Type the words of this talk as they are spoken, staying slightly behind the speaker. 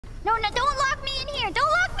No, no, don't lock me in here.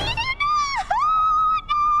 Don't lock me in here. No!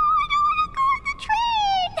 No, I don't want to go on the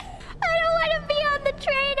train. I don't want to be on the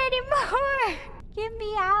train anymore. Get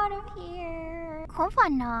me out of here.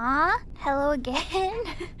 Konfana. Hello again.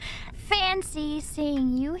 Fancy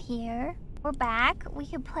seeing you here. We're back. We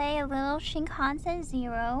could play a little Shinkansen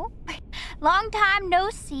Zero. Long time no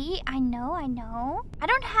see. I know. I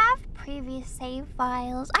don't have previous save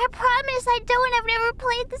files. I promise I don't. I've never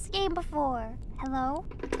played this game before. Hello?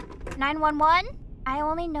 911? I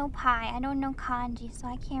only know Pi. I don't know kanji, so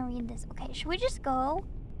I can't read this. Okay, should we just go?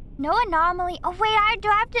 No anomaly. Oh wait, I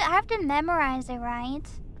have to memorize it, right?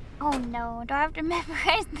 Oh no, do I have to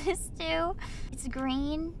memorize this too? It's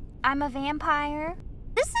green. I'm a vampire.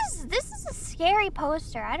 This is a scary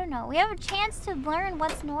poster. I don't know. We have a chance to learn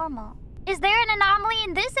what's normal. Is there an anomaly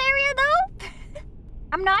in this area though?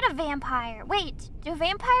 I'm not a vampire. Wait, do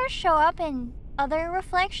vampires show up in other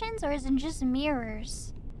reflections or is it just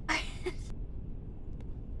mirrors?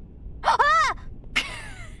 Ah!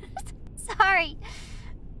 Sorry.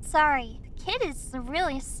 The kid is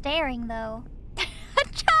really staring though. A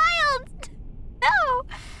child! No!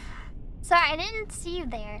 Sorry, I didn't see you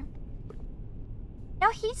there. No,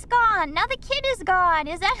 he's gone. Now the kid is gone.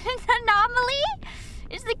 Is that an anomaly?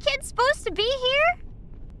 Is the kid supposed to be here?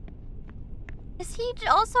 Is he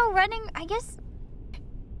also running? I guess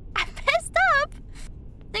I messed up.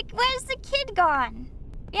 Where's the kid gone?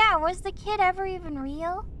 Yeah, was the kid ever even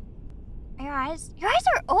real? Your eyes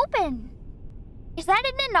are open. Is that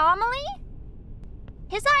an anomaly?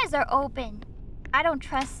 His eyes are open. I don't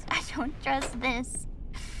trust this.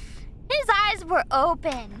 His eyes were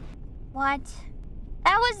open. What?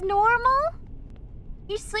 That was normal?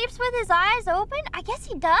 He sleeps with his eyes open? I guess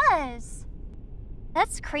he does.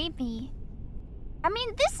 That's creepy. I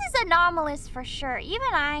mean, this is anomalous for sure.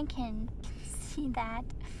 Even I can see that.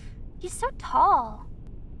 He's so tall.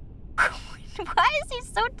 Why is he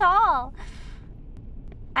so tall?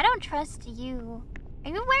 I don't trust you.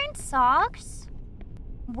 Are you wearing socks?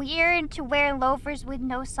 Weird to wear loafers with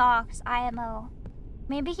no socks, IMO.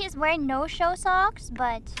 Maybe he's wearing no-show socks,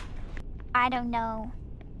 but I don't know.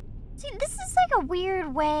 See, this is like a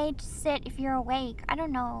weird way to sit if you're awake. I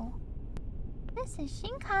don't know. This is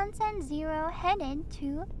Shinkansen Zero headed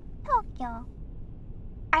to Tokyo.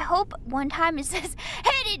 I hope one time it says,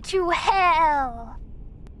 headed to hell!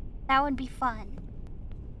 That would be fun.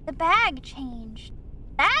 The bag changed.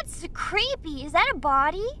 That's creepy. Is that a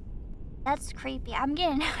body? That's creepy. I'm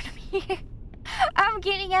getting out of here. I'm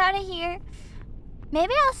getting out of here.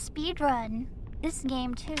 Maybe I'll speedrun this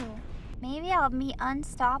game too. Maybe I'll be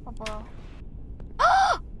unstoppable.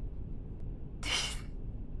 I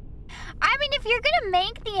mean, if you're gonna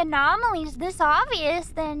make the anomalies this obvious,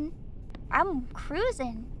 then I'm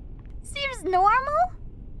cruising. Seems normal.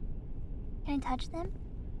 Can I touch them?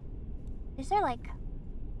 These are like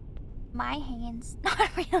my hands.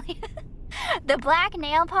 Not really. The black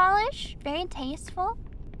nail polish, very tasteful.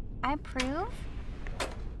 I approve.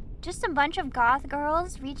 Just a bunch of goth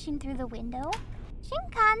girls reaching through the window.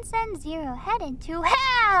 Shinkansen Zero headed to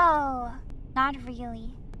hell! Not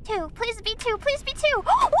really. 2, please be 2, please be 2!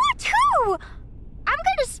 Oh, 2! I'm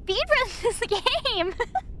gonna speedrun this game!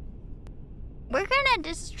 We're gonna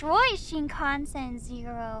destroy Shinkansen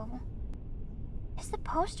Zero. Is the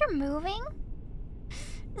poster moving?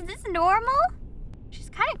 Is this normal? She's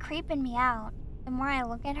kind of creeping me out. The more I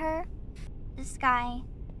look at her, this guy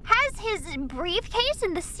has his briefcase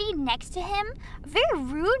in the seat next to him. Very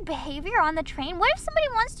rude behavior on the train. What if somebody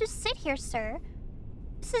wants to sit here, sir?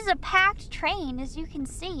 This is a packed train, as you can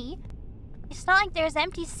see. It's not like there's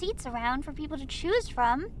empty seats around for people to choose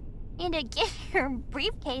from. You need to get your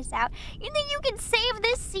briefcase out. You think you can save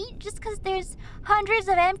this seat just because there's hundreds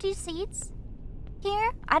of empty seats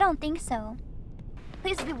here? I don't think so.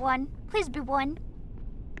 Please be 1. Please be 1.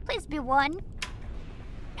 Please be 1.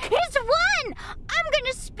 It's 1! I'm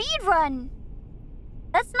gonna speedrun!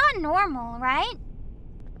 That's not normal, right?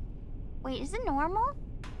 Wait, is it normal?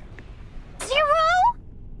 0?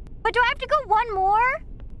 But do I have to go 1 more?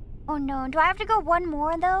 Oh no, do I have to go 1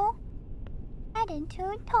 more though? Headed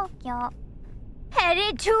to Tokyo.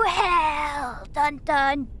 Headed to hell! Dun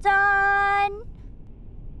dun dun!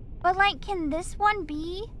 But like, can this one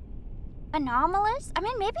be anomalous? I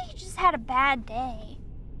mean, maybe he just had a bad day.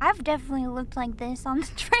 I've definitely looked like this on the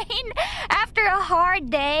train after a hard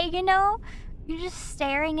day, you know? You're just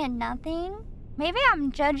staring at nothing. Maybe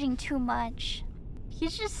I'm judging too much.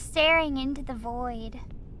 He's just staring into the void.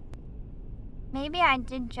 Maybe I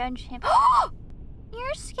did judge him.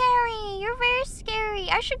 You're scary. You're very scary.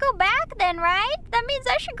 I should go back then, right? That means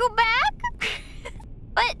I should go back?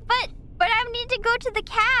 But I need to go to the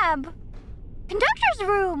cab. Conductor's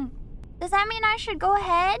room! Does that mean I should go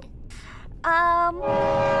ahead? We're gonna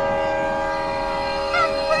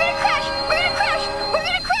crash! We're gonna crash! We're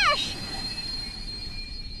gonna crash!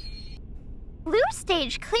 Blue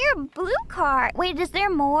stage, clear blue car. Wait, is there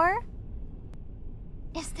more?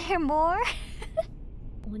 Is there more?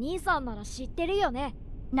 お兄さんなら知ってるよね。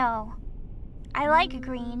 No. I like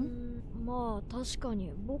green. まあ確か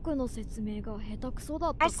に僕の説明が下手くそ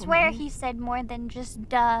だったかもね。 I swear he said more than just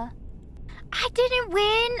duh. I didn't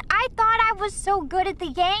win. I thought I was so good at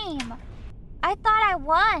the game. I thought I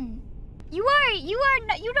won. You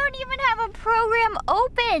don't even have a program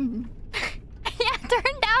open. Yeah,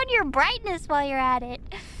 turn down your brightness while you're at it.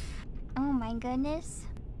 Oh my goodness.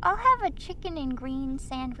 I'll have a chicken and green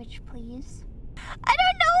sandwich, please. I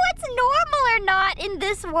don't know what's normal or not in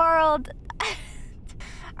this world.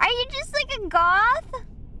 Are you just like a goth?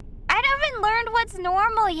 I haven't learned what's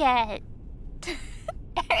normal yet.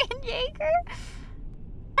 Aaron Jaeger?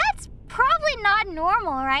 That's probably not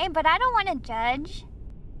normal, right? But I don't want to judge.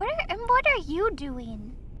 What are you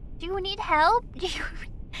doing? Do you need help? Do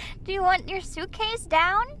you want your suitcase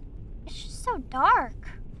down? It's just so dark.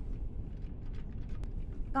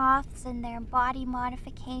 Goths and their body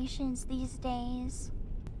modifications these days.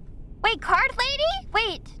 Wait, card lady?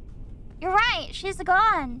 Wait. You're right, she's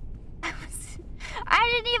gone. I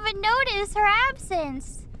didn't even notice her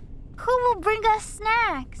absence. Who will bring us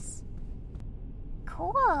snacks?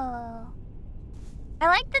 Cool. I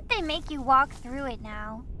like that they make you walk through it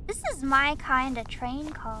now. This is my kind of train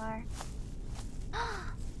car.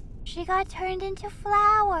 She got turned into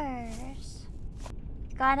flowers.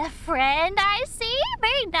 Got a friend, I see.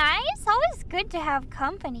 Very nice. Always good to have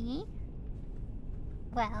company.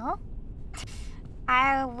 Well,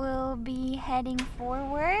 I will be heading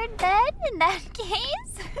forward then, in that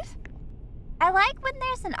case. I like when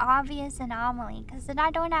there's an obvious anomaly, because then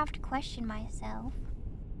I don't have to question myself.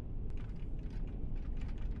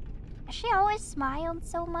 Has she always smiled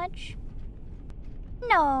so much?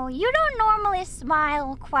 No, you don't normally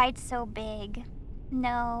smile quite so big.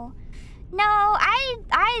 No. No,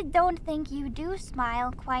 I don't think you do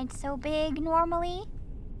smile quite so big normally.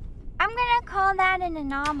 I'm gonna call that an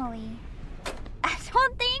anomaly. I've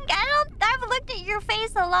looked at your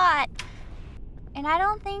face a lot. And I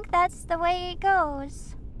don't think that's the way it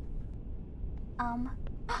goes.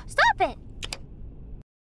 Stop it!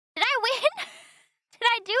 Did I win? Did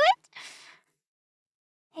I do it?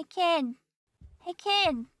 Hey kid. Hey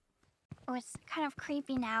kid. Oh, it's kind of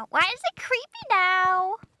creepy now. Why is it creepy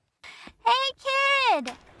now? Hey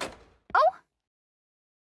kid! Oh!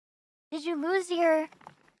 Did you lose your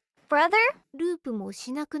brother? ループも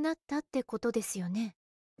しなくなったってことですよね。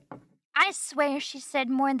 I swear she said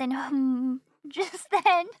more than just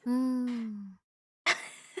then.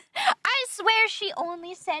 I swear she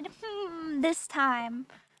only said this time.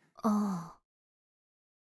 Oh.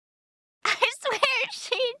 I swear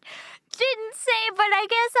she didn't say, but I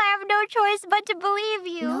guess I have no choice but to believe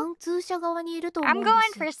you. 南通者側にいると思うん I'm で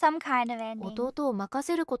す。 going for some kind of ending. 弟を任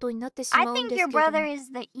せることになってし I まうん think です your けども。 brother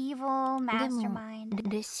is the evil でも mastermind.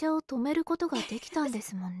 列車を止めることができたんで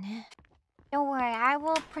すもんね。 Don't worry, I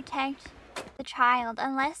will protect the child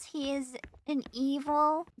unless he is an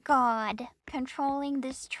evil god controlling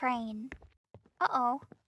this train. Uh-oh.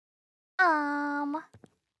 I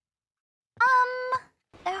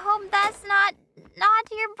hope that's not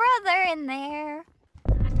your brother in there.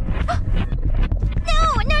 No,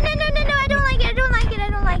 I don't like it, I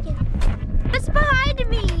don't like it. What's behind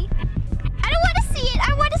me? I don't want to see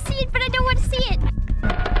it, but I don't want to see it.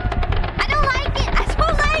 I don't like it.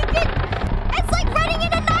 It's like running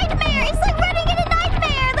in a nightmare.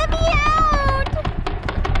 Let me out.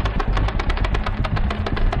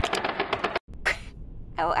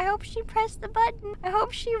 I hope she pressed the button. I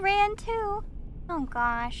hope she ran too. Oh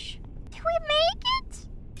gosh. Did we make it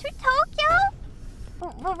to Tokyo?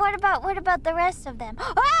 What about the rest of them?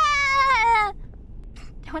 Ah!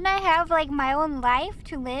 Don't I have like my own life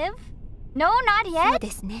to live? No, not そう yet. で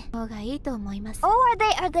すね。方がいいと思います。 Oh, are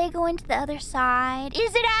they going to the other side?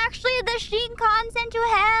 Is it actually the Shinkansen to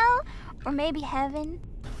hell? Or maybe heaven?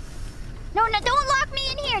 No, don't lock me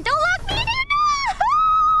in here. Don't lock me in here. No,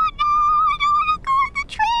 I don't want to go on the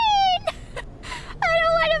train. I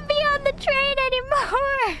don't want to be on the train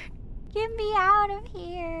anymore. Get me out of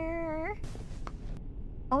here.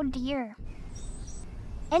 Oh dear.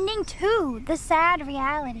 Ending 2, the sad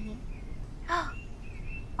reality.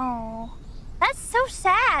 Oh. That's so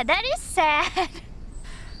sad. That is sad.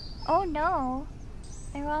 Oh no.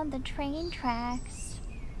 They're on the train tracks.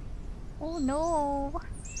 Oh no.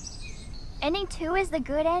 Ending 2 is the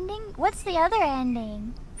good ending? What's the other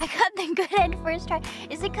ending? I got the good end first try.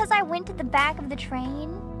 Is it because I went to the back of the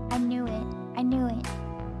train? I knew it. I knew it.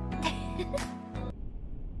 Is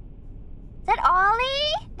that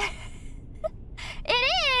Ollie? It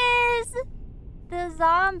is! The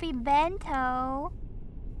zombie bento.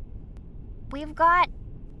 We've got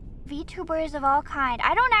VTubers of all kind.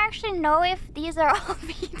 I don't actually know if these are all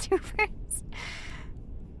VTubers.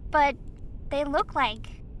 But they look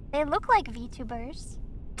like VTubers.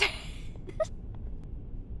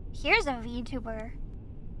 Here's a VTuber.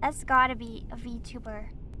 That's gotta be a VTuber.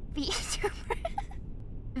 VTuber.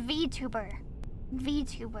 VTuber.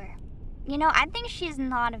 VTuber. You know, I think she's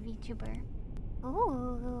not a VTuber.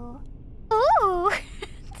 Ooh. Ooh.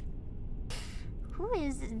 Who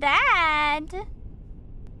is that?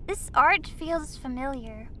 This art feels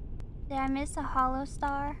familiar. Did I miss a hollow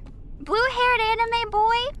star? Blue-haired anime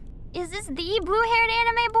boy? Is this the blue-haired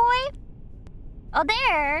anime boy? Oh,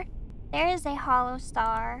 there. There is a hollow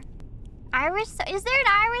star. Iris, is there an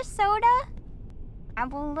iris soda? I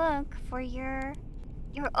will look for your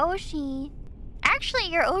Oshi. Actually,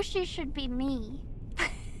 your Oshi should be me.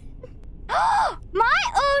 My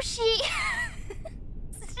Oshi!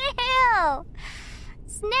 Snail!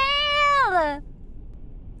 Snail!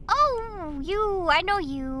 Oh, you. I know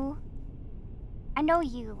you. I know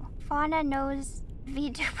you. Fauna knows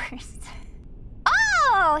VTubers.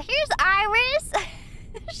 Oh, here's Iris.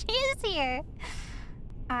 She is here.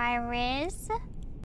 Iris.